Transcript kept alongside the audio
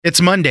It's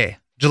Monday,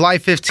 July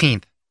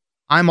 15th.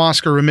 I'm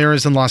Oscar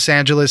Ramirez in Los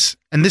Angeles,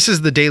 and this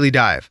is the Daily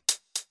Dive.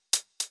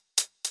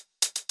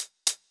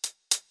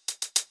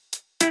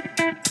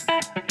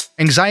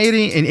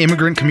 Anxiety in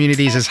immigrant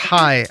communities is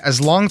high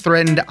as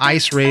long-threatened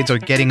ICE raids are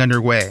getting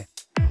underway.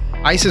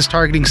 ICE is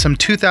targeting some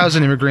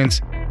 2,000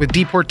 immigrants with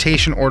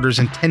deportation orders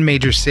in 10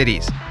 major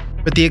cities,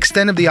 but the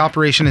extent of the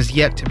operation is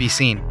yet to be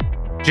seen.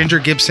 Ginger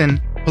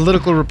Gibson,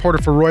 political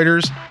reporter for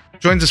Reuters,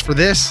 joins us for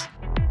this,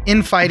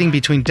 infighting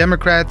between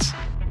Democrats,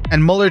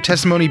 and Mueller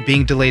testimony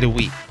being delayed a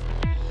week.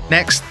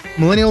 Next,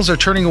 millennials are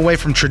turning away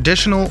from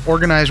traditional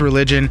organized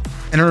religion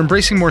and are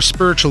embracing more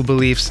spiritual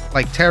beliefs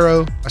like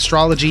tarot,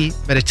 astrology,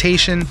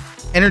 meditation,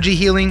 energy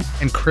healing,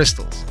 and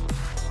crystals.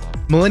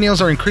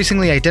 Millennials are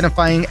increasingly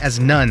identifying as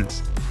nuns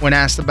when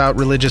asked about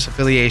religious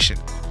affiliation.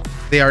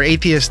 They are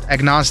atheist,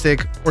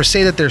 agnostic, or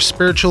say that they're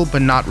spiritual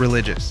but not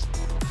religious.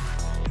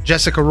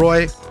 Jessica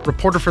Roy,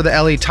 reporter for the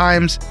LA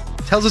Times,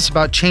 tells us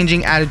about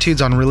changing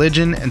attitudes on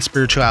religion and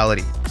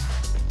spirituality.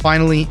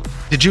 Finally,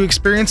 did you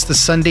experience the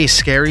Sunday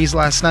scaries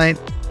last night?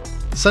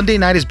 Sunday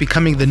night is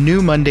becoming the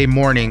new Monday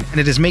morning, and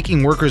it is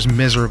making workers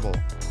miserable.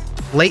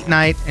 Late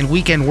night and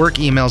weekend work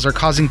emails are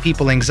causing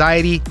people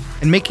anxiety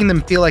and making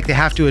them feel like they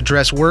have to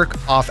address work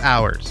off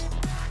hours.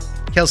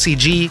 Kelsey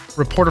G,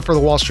 reporter for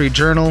the Wall Street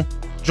Journal,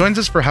 joins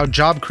us for how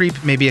job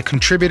creep may be a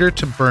contributor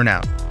to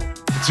burnout.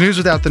 It's news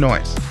without the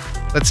noise.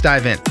 Let's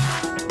dive in.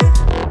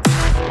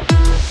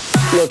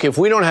 Look, if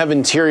we don't have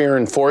interior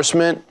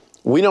enforcement,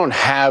 we don't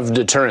have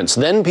deterrence.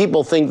 Then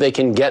people think they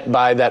can get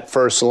by that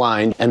first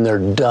line and they're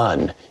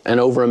done. And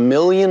over 1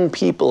 million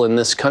people in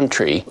this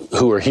country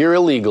who are here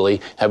illegally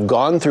have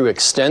gone through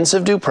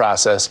extensive due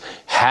process,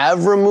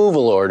 have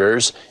removal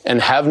orders,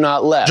 and have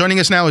not left. Joining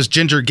us now is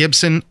Ginger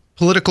Gibson,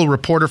 political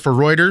reporter for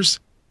Reuters.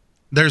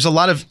 There's a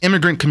lot of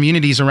immigrant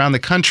communities around the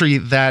country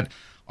that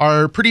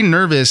are pretty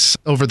nervous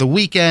over the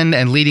weekend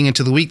and leading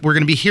into the week. We're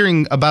going to be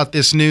hearing about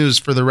this news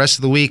for the rest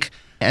of the week.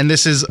 And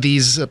this is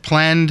these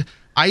planned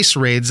ICE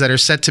raids that are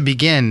set to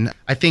begin.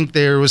 I think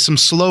there was some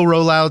slow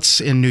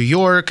rollouts in New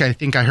York. I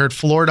think I heard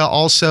Florida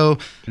also.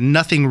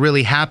 Nothing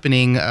really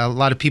happening. A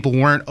lot of people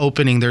weren't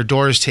opening their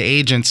doors to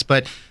agents,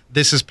 but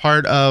this is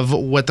part of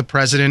what the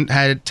president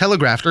had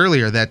telegraphed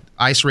earlier, that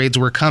ICE raids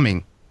were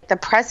coming. The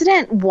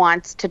president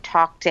wants to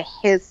talk to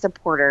his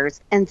supporters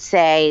and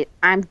say,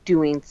 I'm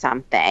doing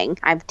something.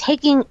 I'm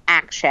taking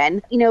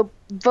action.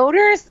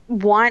 Voters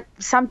want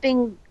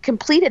something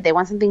completed. They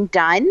want something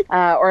done,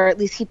 or at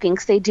least he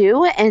thinks they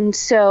do. And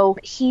so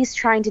he's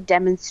trying to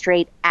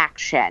demonstrate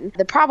action.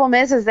 The problem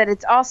is that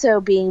it's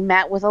also being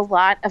met with a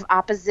lot of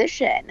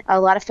opposition. A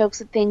lot of folks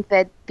that think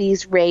that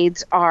these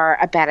raids are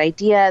a bad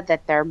idea,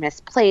 that they're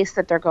misplaced,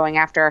 that they're going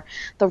after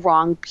the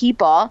wrong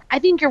people. I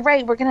think you're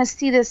right. We're going to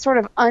see this sort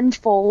of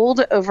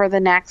unfold over the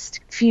next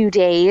few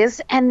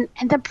days. And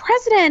the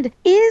president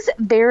is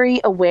very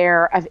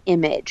aware of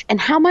image and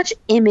how much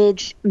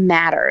image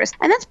matters.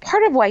 And that's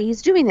part of why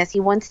he's doing this. He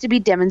wants to be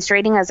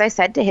demonstrating, as I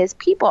said, to his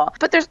people.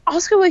 But there's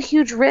also a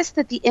huge risk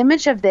that the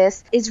image of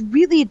this is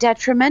really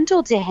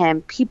detrimental to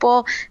him.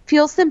 People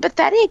feel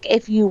sympathetic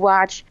if you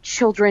watch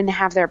children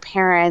have their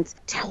parents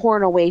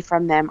torn away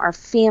from them, or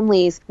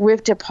families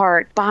ripped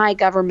apart by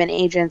government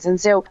agents. And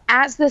so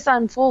as this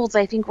unfolds,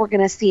 I think we're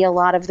going to see a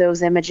lot of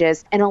those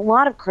images and a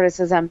lot of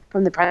criticism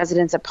from the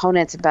president's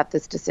opponents about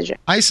this decision.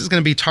 ICE is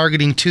going to be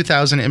targeting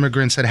 2,000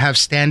 immigrants that have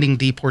standing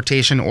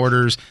deportation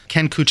orders.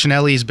 Ken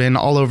Cuccinelli's been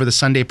all over the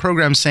Sunday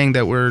program saying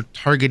that we're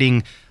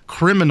targeting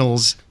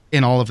criminals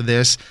in all of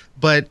this,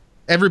 but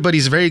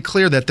everybody's very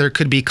clear that there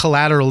could be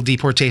collateral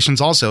deportations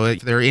also.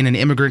 If they're in an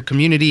immigrant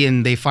community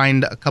and they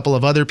find a couple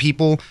of other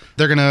people,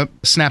 they're going to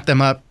snap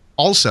them up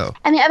also.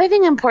 And the other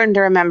thing important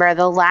to remember,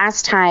 the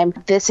last time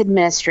this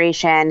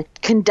administration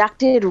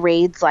conducted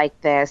raids like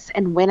this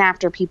and went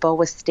after people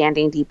with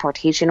standing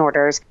deportation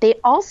orders, they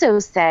also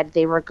said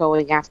they were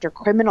going after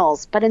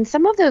criminals. But in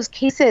some of those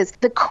cases,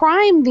 the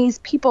crime these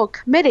people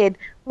committed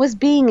was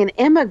being an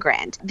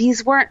immigrant.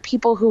 These weren't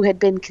people who had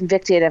been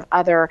convicted of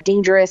other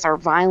dangerous or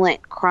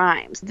violent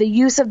crimes. The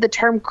use of the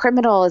term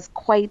criminal is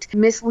quite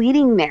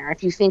misleading there.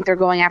 If you think they're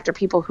going after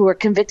people who are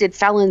convicted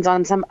felons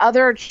on some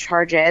other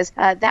charges,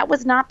 that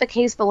was not the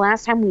case the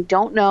last time. We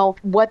don't know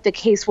what the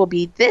case will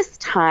be this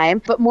time,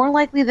 but more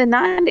likely than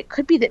not, it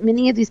could be that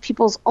many of these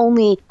people's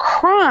only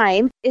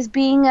crime is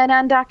being an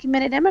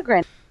undocumented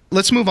immigrant.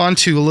 Let's move on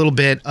to a little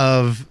bit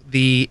of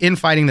the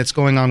infighting that's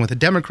going on with the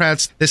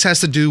Democrats. This has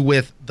to do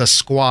with the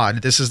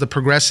Squad. This is the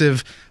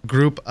progressive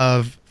group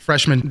of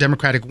freshman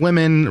Democratic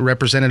women,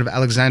 Representative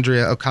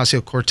Alexandria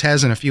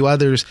Ocasio-Cortez and a few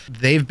others.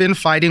 They've been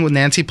fighting with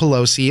Nancy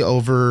Pelosi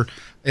over,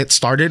 it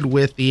started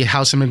with the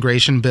House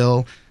immigration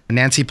bill.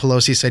 Nancy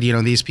Pelosi said,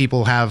 these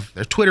people have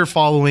their Twitter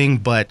following,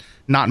 but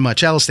not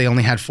much else. They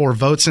only had 4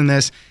 votes in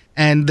this.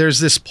 And there's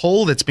this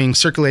poll that's being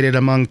circulated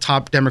among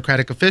top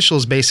Democratic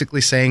officials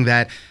basically saying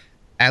that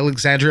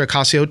Alexandria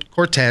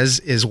Ocasio-Cortez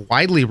is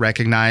widely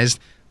recognized,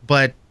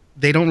 but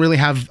they don't really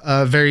have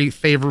a very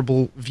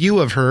favorable view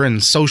of her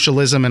and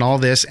socialism and all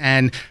this,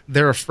 and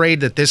they're afraid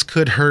that this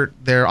could hurt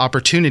their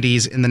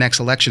opportunities in the next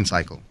election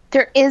cycle.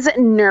 There is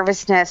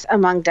nervousness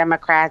among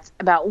Democrats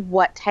about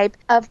what type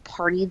of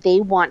party they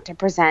want to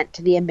present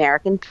to the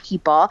American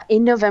people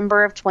in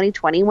November of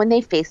 2020 when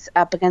they face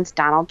up against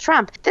Donald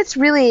Trump. That's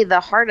really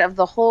the heart of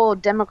the whole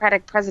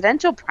Democratic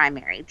presidential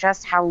primary.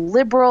 Just how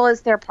liberal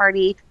is their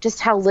party? Just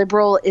how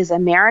liberal is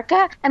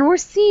America? And we're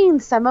seeing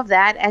some of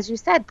that, as you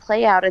said,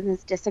 play out in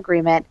this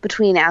disagreement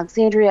between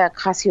Alexandria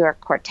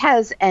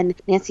Ocasio-Cortez and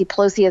Nancy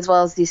Pelosi, as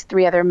well as these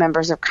three other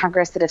members of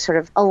Congress that have sort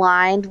of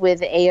aligned with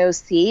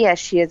AOC, as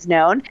she is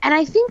known. And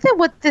I think that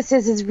what this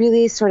is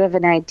really sort of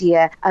an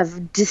idea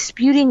of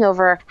disputing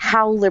over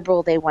how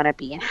liberal they want to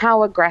be and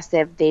how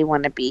aggressive they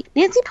want to be.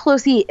 Nancy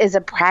Pelosi is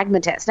a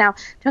pragmatist. Now,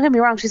 don't get me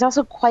wrong, she's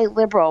also quite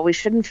liberal. We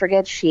shouldn't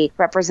forget she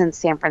represents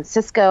San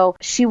Francisco.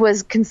 She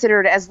was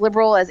considered as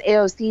liberal as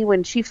AOC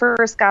when she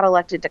first got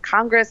elected to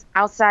Congress,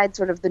 outside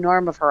sort of the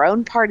norm of her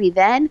own party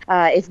then,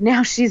 if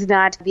now she's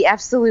not the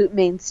absolute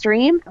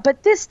mainstream.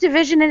 But this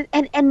division,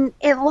 and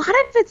a lot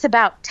of it's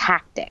about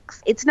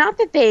tactics. It's not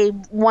that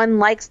one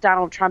likes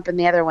Donald Trump and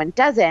the other one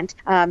doesn't.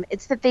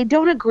 It's that they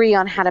don't agree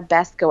on how to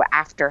best go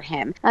after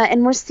him.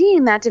 And we're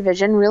seeing that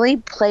division really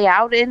play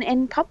out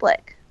in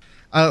public.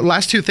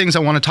 Last two things I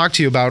want to talk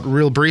to you about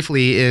real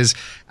briefly is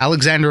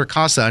Alexander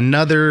Acosta,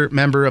 another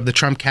member of the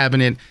Trump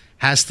cabinet,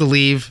 has to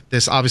leave.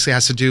 This obviously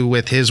has to do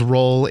with his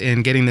role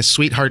in getting this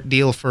sweetheart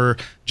deal for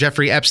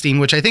Jeffrey Epstein,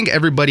 which I think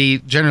everybody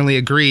generally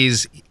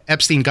agrees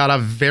Epstein got off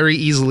very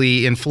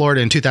easily in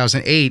Florida in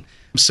 2008.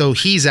 So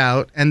he's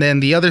out. And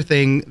then the other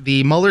thing,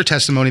 the Mueller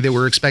testimony that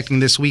we're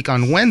expecting this week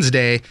on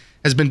Wednesday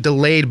has been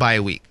delayed by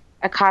a week.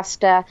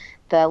 Acosta,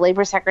 the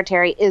labor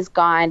secretary, is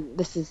gone.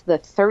 This is the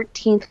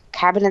 13th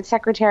cabinet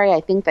secretary.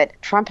 I think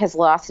that Trump has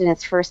lost in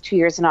its first 2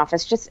 years in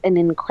office. Just an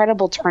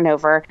incredible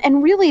turnover.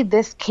 And really,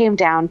 this came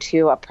down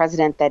to a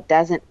president that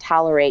doesn't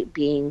tolerate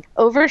being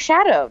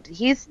overshadowed.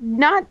 He's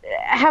not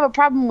have a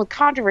problem with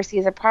controversy. He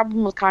has a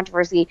problem with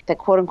controversy that,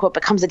 quote unquote,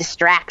 becomes a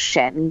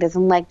distraction. He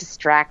doesn't like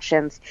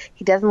distractions.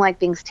 He doesn't like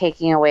things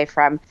taking away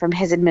from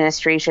his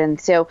administration.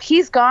 So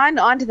he's gone.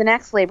 On to the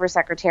next labor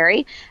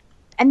secretary.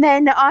 And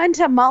then on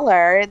to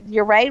Mueller.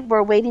 You're right.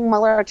 We're waiting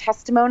Mueller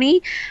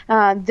testimony.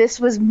 This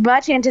was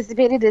much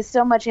anticipated, is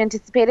still much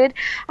anticipated.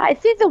 I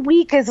think the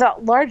week is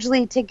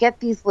largely to get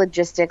these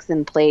logistics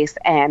in place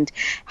and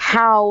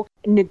how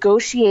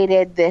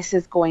negotiated this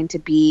is going to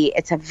be.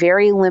 It's a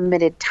very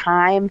limited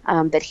time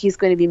that he's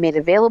going to be made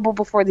available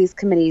before these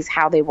committees,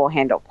 how they will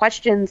handle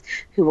questions,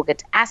 who will get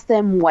to ask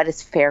them, what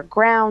is fair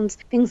grounds,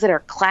 things that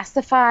are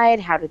classified,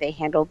 how do they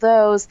handle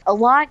those. A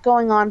lot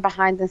going on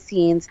behind the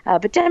scenes,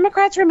 but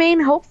Democrats remain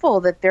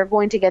hopeful that they're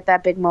going to get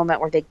that big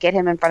moment where they get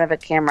him in front of a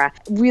camera,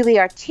 really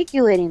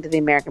articulating to the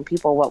American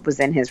people what was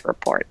in his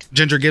report.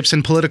 Ginger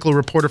Gibson, political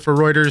reporter for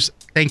Reuters,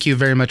 thank you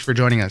very much for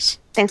joining us.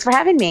 Thanks for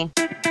having me.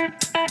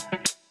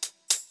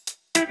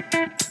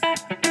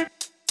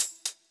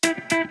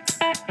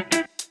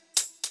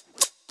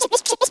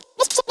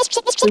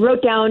 We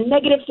wrote down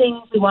negative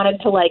things we wanted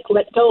to let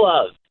go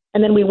of.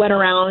 And then we went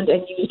around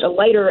and used a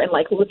lighter and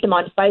lit them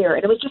on fire.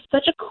 And it was just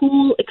such a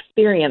cool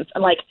experience.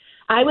 And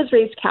I was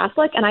raised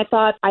Catholic, and I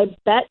thought, I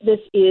bet this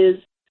is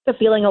the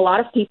feeling a lot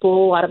of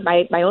people, a lot of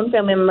my own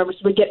family members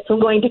would get from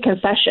going to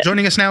confession.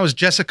 Joining us now is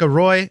Jessica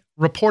Roy,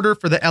 reporter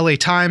for the LA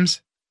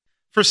Times.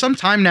 For some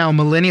time now,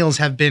 millennials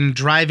have been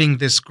driving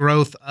this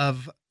growth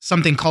of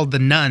something called the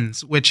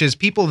nuns, which is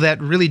people that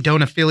really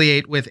don't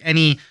affiliate with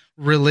any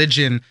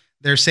religion.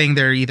 They're saying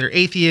they're either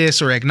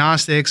atheists or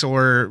agnostics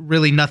or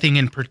really nothing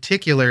in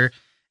particular.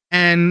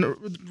 And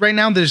right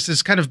now there's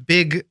this kind of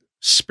big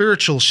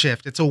spiritual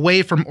shift. It's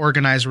away from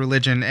organized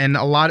religion. And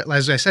a lot,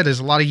 as I said,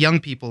 there's a lot of young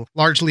people,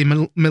 largely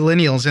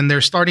millennials, and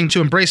they're starting to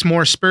embrace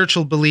more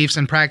spiritual beliefs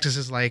and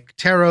practices like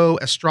tarot,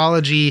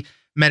 astrology,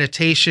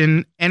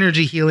 meditation,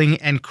 energy healing,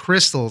 and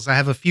crystals. I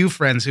have a few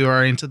friends who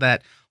are into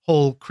that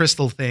whole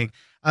crystal thing.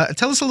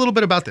 Tell us a little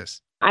bit about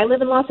this. I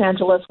live in Los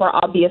Angeles, where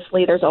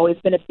obviously there's always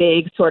been a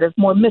big sort of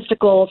more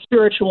mystical,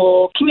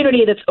 spiritual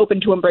community that's open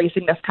to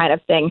embracing this kind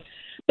of thing.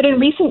 But in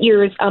recent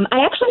years,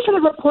 I actually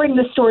started reporting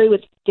this story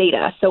with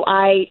data. So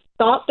I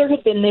thought there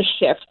had been this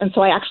shift. And so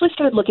I actually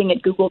started looking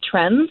at Google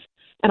Trends,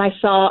 and I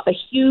saw a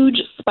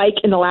huge spike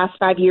in the last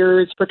 5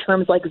 years for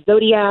terms like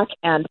zodiac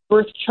and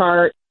birth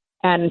chart,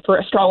 and for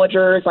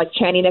astrologers like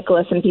Chani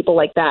Nicholas and people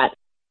like that.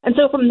 And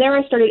so from there,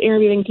 I started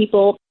interviewing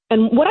people.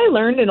 And what I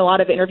learned in a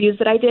lot of interviews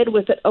that I did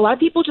was that a lot of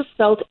people just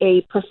felt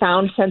a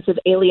profound sense of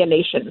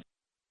alienation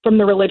from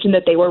the religion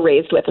that they were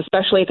raised with,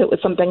 especially if it was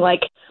something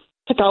like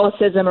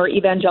Catholicism or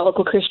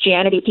evangelical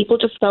Christianity. People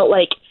just felt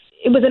like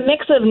it was a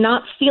mix of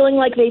not feeling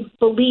like they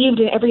believed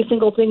in every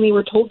single thing they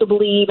were told to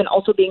believe, and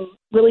also being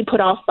really put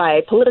off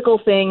by political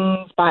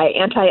things, by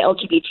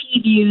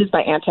anti-LGBT views,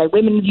 by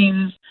anti-women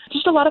views.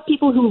 Just a lot of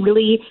people who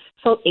really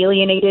felt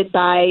alienated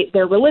by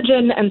their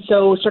religion, and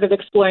so sort of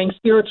exploring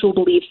spiritual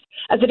beliefs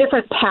as a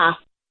different path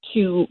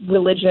to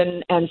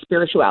religion and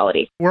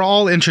spirituality. We're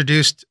all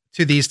introduced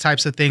to these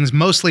types of things,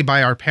 mostly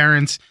by our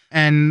parents.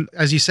 And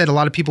as you said, a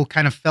lot of people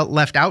kind of felt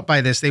left out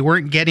by this. They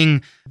weren't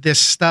getting this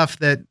stuff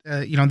that,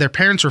 their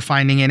parents were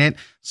finding in it.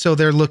 So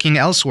they're looking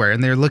elsewhere,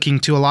 and they're looking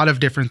to a lot of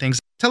different things.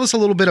 Tell us a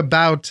little bit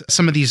about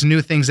some of these new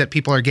things that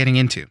people are getting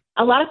into.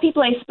 A lot of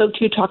people I spoke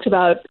to talked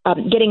about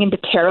getting into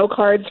tarot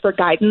cards for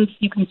guidance.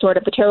 You can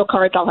the tarot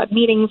cards all have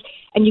meanings,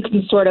 and you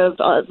can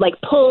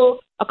pull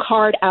a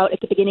card out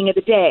at the beginning of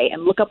the day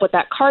and look up what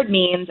that card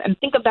means and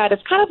think of that as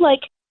kind of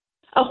like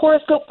a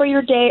horoscope for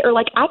your day, or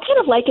I kind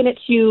of liken it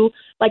to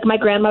my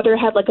grandmother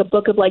had a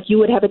book of you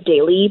would have a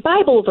daily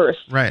Bible verse.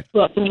 Right.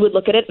 Book, and you would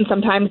look at it, and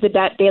sometimes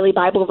that daily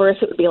Bible verse,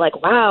 it would be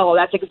wow,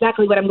 that's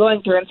exactly what I'm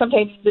going through. And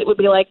sometimes it would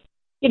be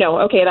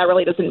okay, that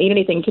really doesn't mean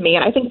anything to me.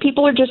 And I think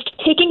people are just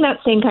taking that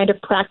same kind of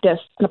practice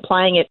and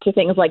applying it to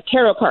things like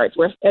tarot cards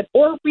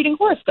or reading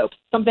horoscopes,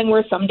 something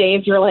where some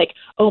days you're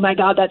oh my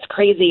God, that's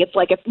crazy. It's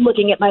it's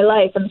looking at my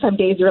life. And some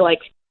days you're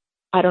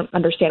I don't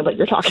understand what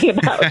you're talking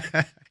about.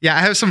 Yeah, I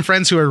have some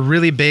friends who are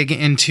really big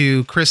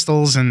into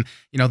crystals and,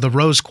 the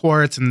rose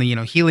quartz and the,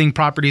 healing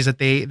properties that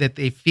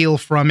they feel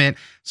from it.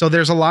 So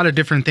there's a lot of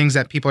different things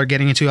that people are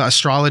getting into.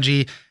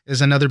 Astrology is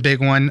another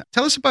big one.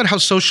 Tell us about how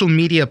social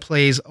media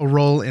plays a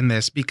role in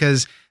this,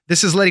 because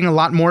this is letting a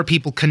lot more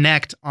people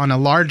connect on a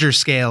larger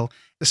scale.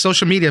 The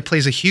social media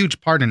plays a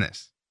huge part in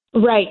this.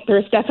 Right.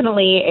 There's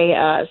definitely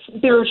a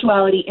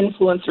spirituality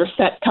influencer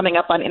set coming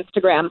up on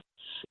Instagram.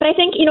 But I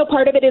think,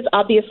 part of it is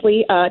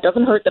obviously it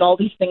doesn't hurt that all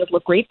these things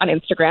look great on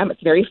Instagram.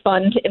 It's very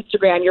fun to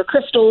Instagram your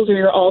crystals or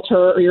your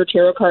altar or your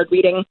tarot card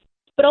reading.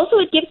 But also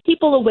it gives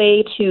people a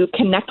way to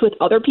connect with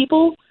other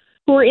people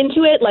who are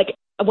into it.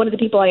 One of the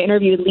people I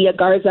interviewed, Leah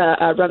Garza,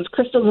 runs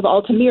Crystals of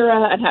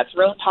Altamira and has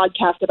her own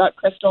podcast about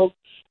crystals,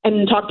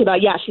 and talked about,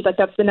 she's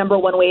that's the number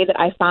one way that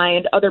I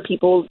find other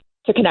people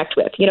to connect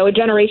with. A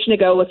generation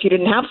ago, if you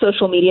didn't have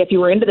social media, if you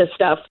were into this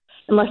stuff,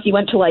 unless you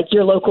went to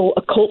your local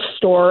occult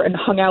store and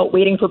hung out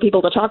waiting for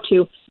people to talk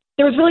to,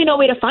 there was really no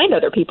way to find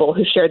other people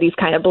who share these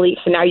kind of beliefs.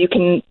 And now you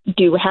can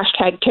do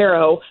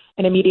 #tarot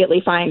and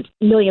immediately find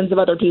millions of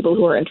other people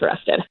who are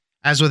interested.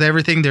 As with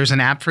everything, there's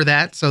an app for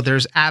that. So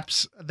there's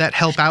apps that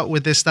help out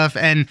with this stuff.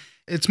 And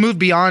it's moved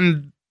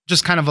beyond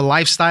just kind of a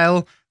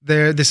lifestyle.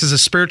 This is a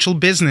spiritual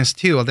business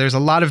too. There's a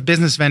lot of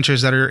business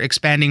ventures that are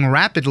expanding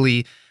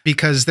rapidly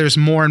because there's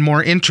more and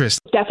more interest.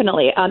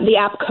 Definitely. The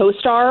app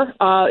CoStar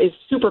is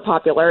super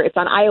popular. It's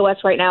on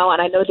iOS right now,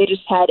 and I know they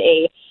just had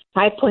a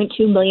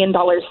 $5.2 million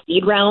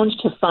seed round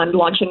to fund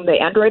launching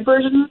the Android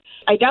version.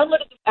 I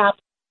downloaded this app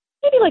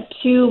maybe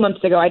 2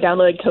 months ago. I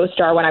downloaded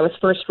CoStar when I was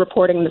first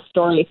reporting the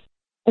story.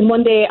 And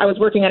one day I was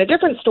working on a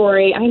different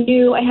story. I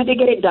knew I had to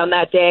get it done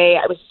that day.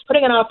 I was just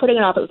putting it off.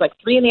 It was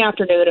 3 p.m,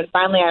 and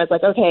finally I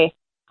was okay,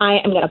 I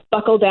am going to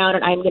buckle down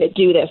and I'm going to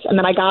do this. And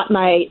then I got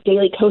my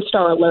daily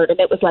CoStar alert, and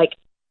it was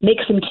make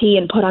some tea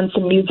and put on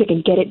some music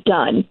and get it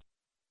done.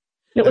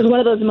 It was one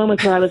of those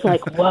moments where I was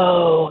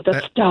whoa,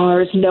 the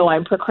stars know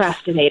I'm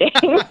procrastinating.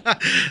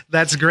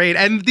 That's great.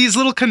 And these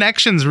little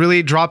connections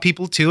really draw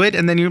people to it.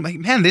 And then you're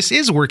man, this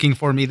is working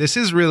for me. This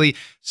is really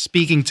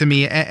speaking to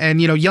me.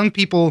 And young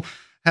people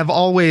have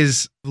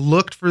always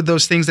looked for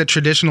those things that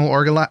traditional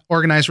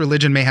organized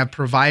religion may have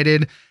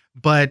provided,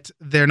 but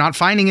they're not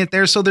finding it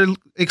there. So they're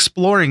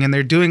exploring and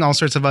they're doing all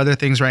sorts of other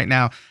things right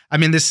now. I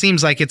mean, this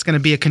seems like it's going to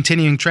be a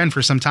continuing trend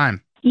for some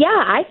time. Yeah,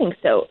 I think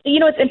so.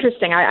 It's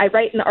interesting. I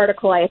write in the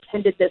article, I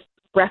attended this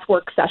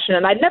breathwork session,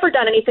 and I'd never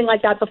done anything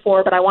like that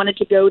before, but I wanted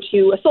to go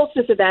to a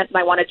solstice event, and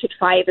I wanted to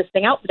try this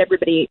thing out that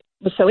everybody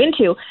was so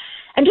into.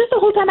 And just the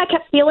whole time I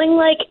kept feeling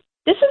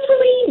this is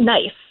really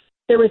nice.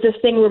 There was this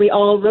thing where we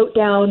all wrote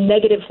down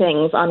negative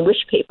things on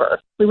wish paper.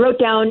 We wrote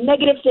down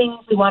negative things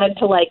we wanted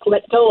to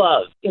let go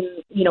of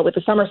with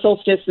the summer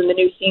solstice and the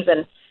new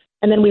season.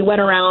 And then we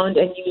went around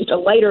and used a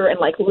lighter and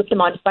lit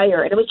them on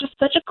fire. And it was just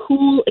such a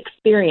cool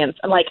experience.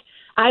 And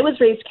I was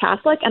raised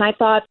Catholic, and I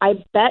thought, I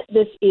bet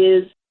this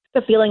is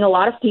the feeling a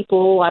lot of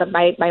people, a lot of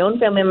my own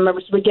family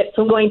members would get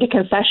from going to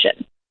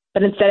confession.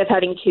 But instead of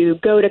having to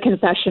go to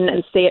confession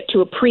and say it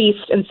to a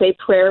priest and say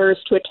prayers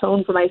to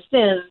atone for my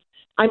sins,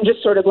 I'm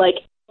just sort of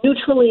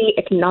neutrally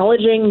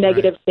acknowledging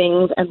negative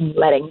things and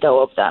letting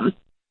go of them.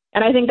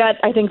 And I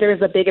think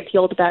there's a big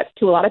appeal to that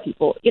to a lot of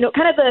people.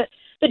 Kind of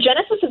the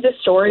genesis of this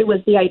story was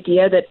the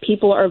idea that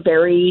people are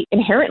very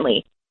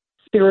inherently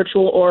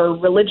spiritual or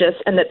religious,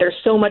 and that there's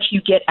so much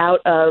you get out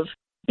of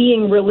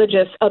being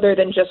religious other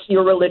than just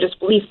your religious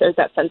beliefs. There's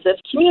that sense of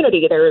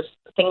community. There's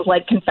things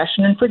like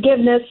confession and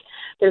forgiveness.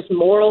 There's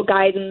moral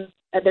guidance.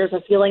 There's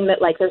a feeling that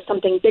there's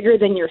something bigger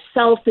than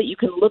yourself that you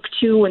can look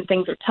to when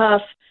things are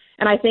tough.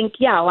 And I think,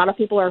 a lot of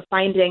people are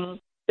finding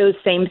those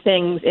same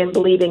things in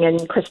believing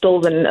in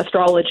crystals and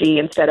astrology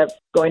instead of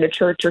going to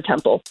church or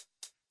temple.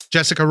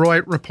 Jessica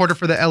Roy, reporter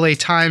for the LA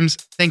Times,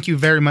 thank you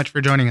very much for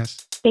joining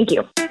us. Thank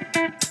you.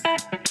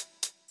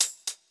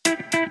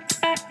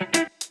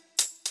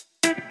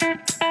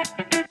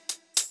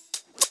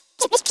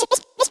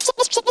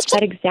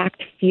 That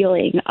exact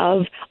feeling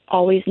of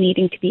always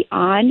needing to be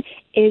on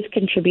is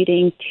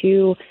contributing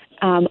to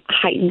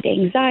heightened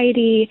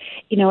anxiety,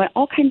 and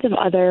all kinds of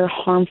other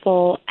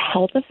harmful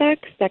health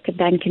effects that could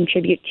then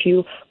contribute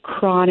to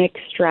chronic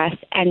stress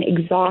and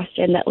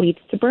exhaustion that leads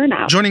to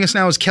burnout. Joining us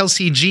now is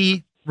Kelsey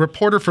G.,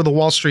 reporter for the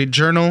Wall Street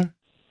Journal.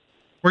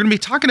 We're going to be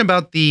talking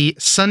about the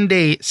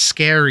Sunday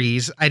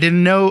scaries. I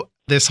didn't know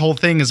This whole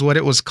thing is what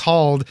it was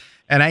called.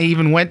 And I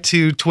even went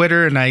to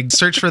Twitter and I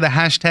searched for the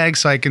hashtag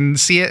so I can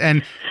see it.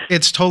 And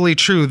it's totally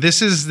true.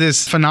 This is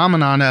this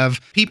phenomenon of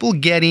people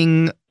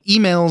getting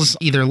emails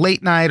either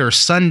late night or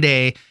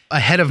Sunday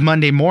ahead of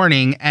Monday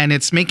morning, and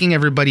it's making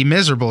everybody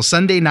miserable.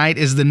 Sunday night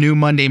is the new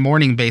Monday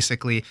morning,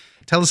 basically.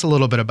 Tell us a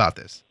little bit about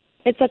this.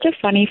 It's such a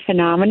funny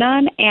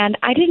phenomenon, and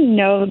I didn't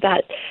know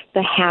that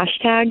the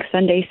hashtag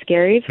Sunday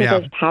Scaries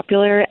was as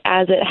popular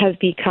as it has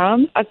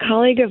become. A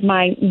colleague of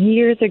mine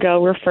years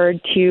ago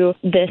referred to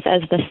this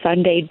as the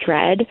Sunday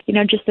dread,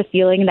 just the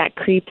feeling that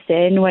creeps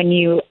in when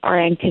you are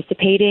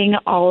anticipating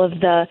all of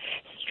the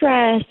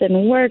stress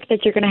and work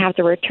that you're going to have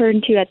to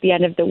return to at the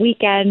end of the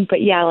weekend.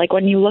 But yeah, like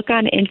when you look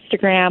on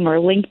Instagram or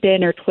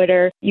LinkedIn or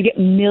Twitter, you get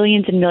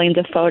millions and millions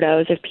of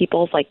photos of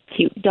people's like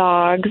cute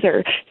dogs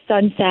or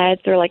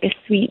sunsets or like a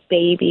sweet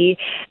baby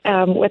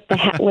with the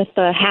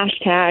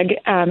hashtag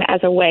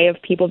as a way of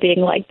people being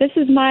like, this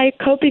is my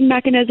coping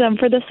mechanism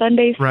for the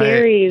Sunday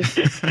Scaries.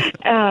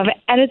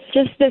 And it's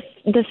just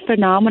this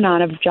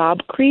phenomenon of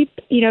job creep,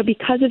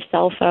 because of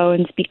cell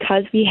phones,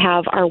 because we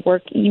have our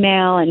work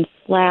email and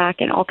Slack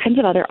and all kinds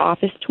of other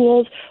office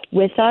tools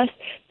with us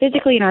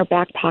physically in our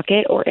back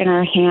pocket or in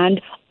our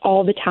hand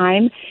all the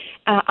time.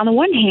 On the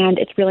one hand,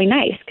 it's really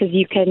nice because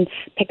you can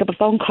pick up a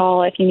phone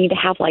call if you need to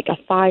have like a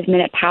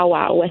 5-minute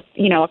powwow with,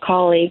 a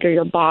colleague or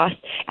your boss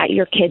at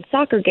your kid's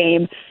soccer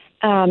game.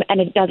 And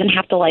it doesn't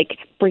have to like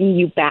bring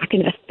you back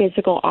into the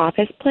physical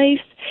office place.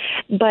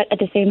 But at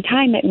the same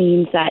time, it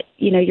means that,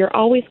 you're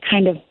always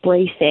kind of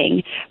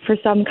bracing for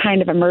some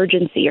kind of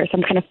emergency or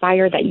some kind of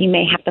fire that you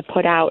may have to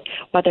put out,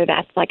 whether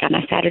that's like on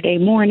a Saturday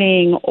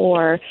morning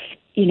or,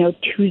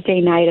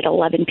 Tuesday night at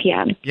 11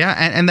 p.m. Yeah.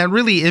 And that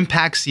really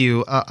impacts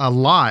you a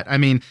lot. I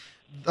mean,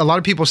 a lot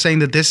of people are saying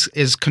that this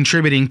is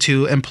contributing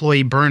to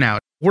employee burnout.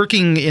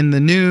 Working in the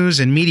news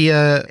and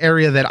media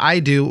area that I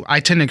do, I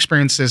tend to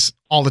experience this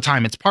all the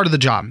time. It's part of the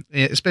job,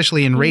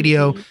 especially in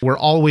radio. We're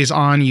always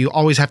on. You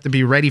always have to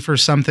be ready for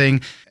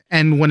something.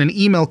 And when an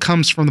email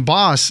comes from the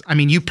boss, I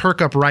mean, you perk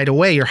up right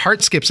away. Your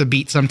heart skips a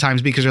beat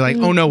sometimes because you're like,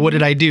 oh no, what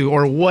did I do?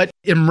 Or what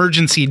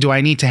emergency do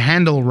I need to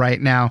handle right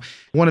now?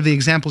 One of the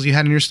examples you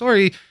had in your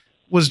story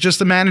was just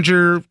the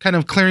manager kind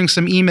of clearing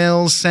some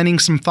emails, sending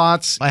some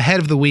thoughts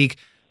ahead of the week.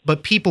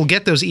 But people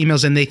get those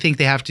emails and they think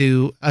they have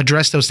to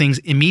address those things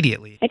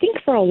immediately. I think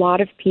for a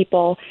lot of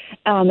people,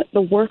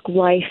 the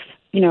work-life,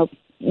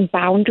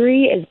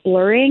 boundary is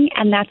blurring,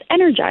 and that's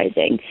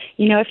energizing.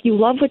 If you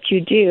love what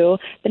you do,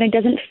 then it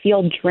doesn't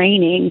feel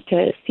draining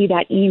to see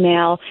that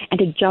email and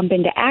to jump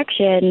into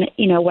action,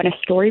 when a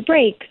story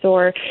breaks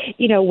or,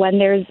 when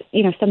there's,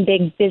 some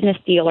big business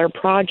deal or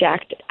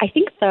project. I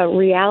think the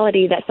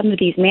reality that some of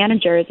these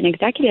managers and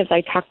executives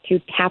I talked to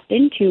tapped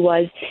into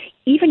was,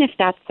 even if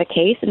that's the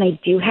case and they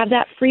do have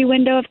that free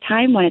window of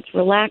time when it's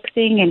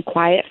relaxing and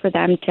quiet for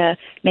them to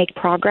make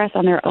progress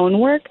on their own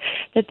work,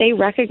 that they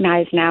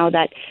recognize now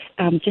that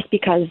just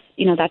because,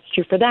 that's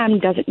true for them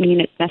doesn't mean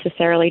it's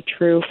necessarily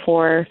true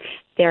for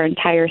their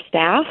entire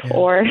staff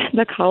or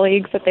the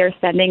colleagues that they're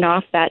sending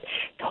off that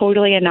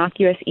totally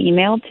innocuous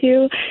email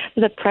to.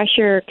 The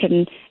pressure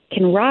can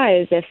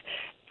rise if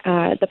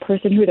the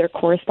person who they're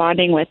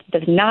corresponding with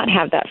does not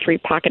have that free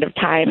pocket of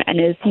time and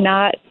is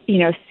not,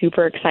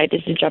 super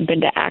excited to jump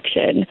into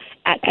action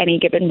at any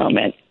given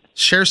moment.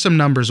 Share some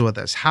numbers with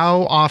us.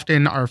 How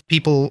often are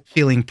people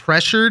feeling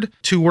pressured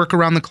to work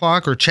around the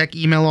clock or check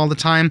email all the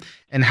time?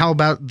 And how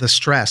about the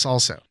stress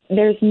also?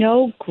 There's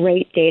no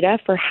great data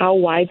for how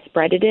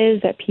widespread it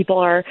is that people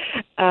are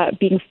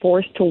being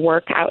forced to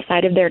work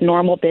outside of their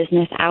normal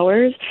business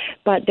hours.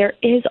 But there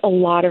is a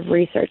lot of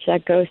research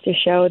that goes to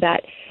show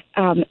that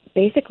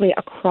basically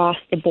across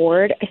the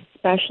board,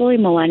 especially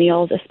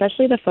millennials,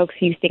 especially the folks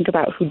who you think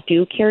about who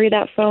do carry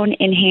that phone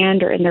in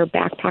hand or in their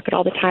back pocket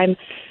all the time,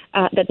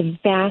 that the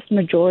vast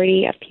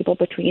majority of people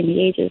between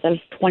the ages of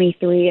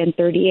 23 and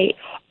 38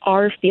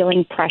 are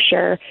feeling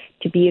pressure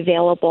to be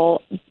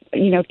available,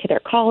 to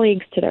their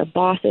colleagues, to their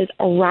bosses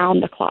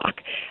around the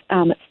clock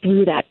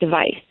through that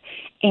device.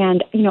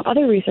 And,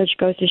 other research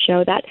goes to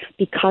show that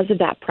because of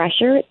that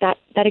pressure, that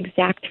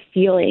exact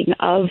feeling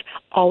of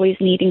always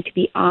needing to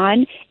be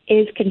on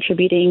is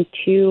contributing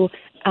to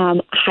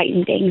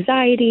heightened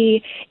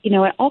anxiety, and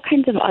all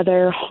kinds of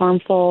other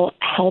harmful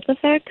health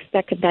effects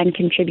that could then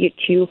contribute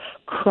to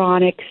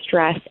chronic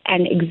stress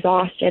and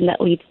exhaustion that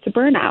leads to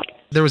burnout.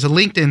 There was a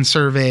LinkedIn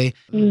survey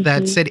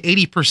that said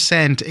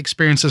 80%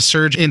 experience a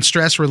surge in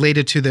stress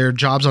related to their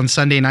jobs on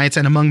Sunday nights.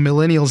 And among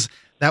millennials,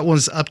 that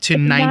was up to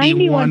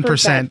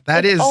 91%.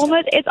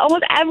 It's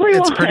almost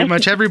everyone. It's pretty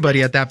much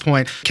everybody at that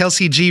point.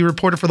 Kelsey G.,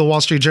 reporter for the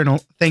Wall Street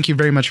Journal, thank you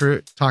very much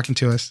for talking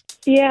to us.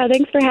 Yeah,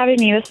 thanks for having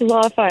me. This was a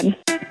lot of fun.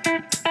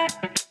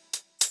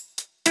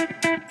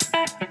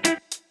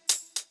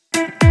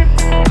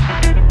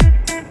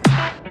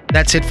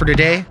 That's it for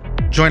today.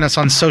 Join us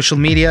on social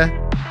media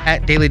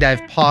at Daily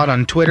Dive Pod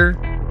on Twitter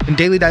and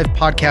Daily Dive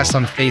Podcast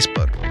on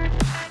Facebook.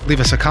 Leave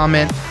us a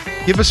comment,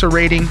 give us a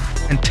rating,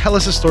 and tell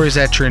us the stories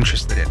that you're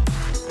interested in.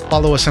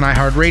 Follow us on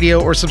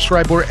iHeartRadio or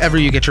subscribe wherever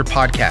you get your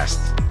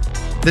podcasts.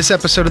 This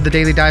episode of The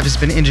Daily Dive has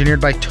been engineered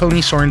by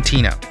Tony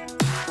Sorrentino.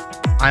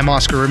 I'm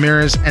Oscar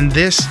Ramirez, and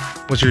this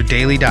was your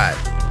Daily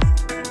Dive.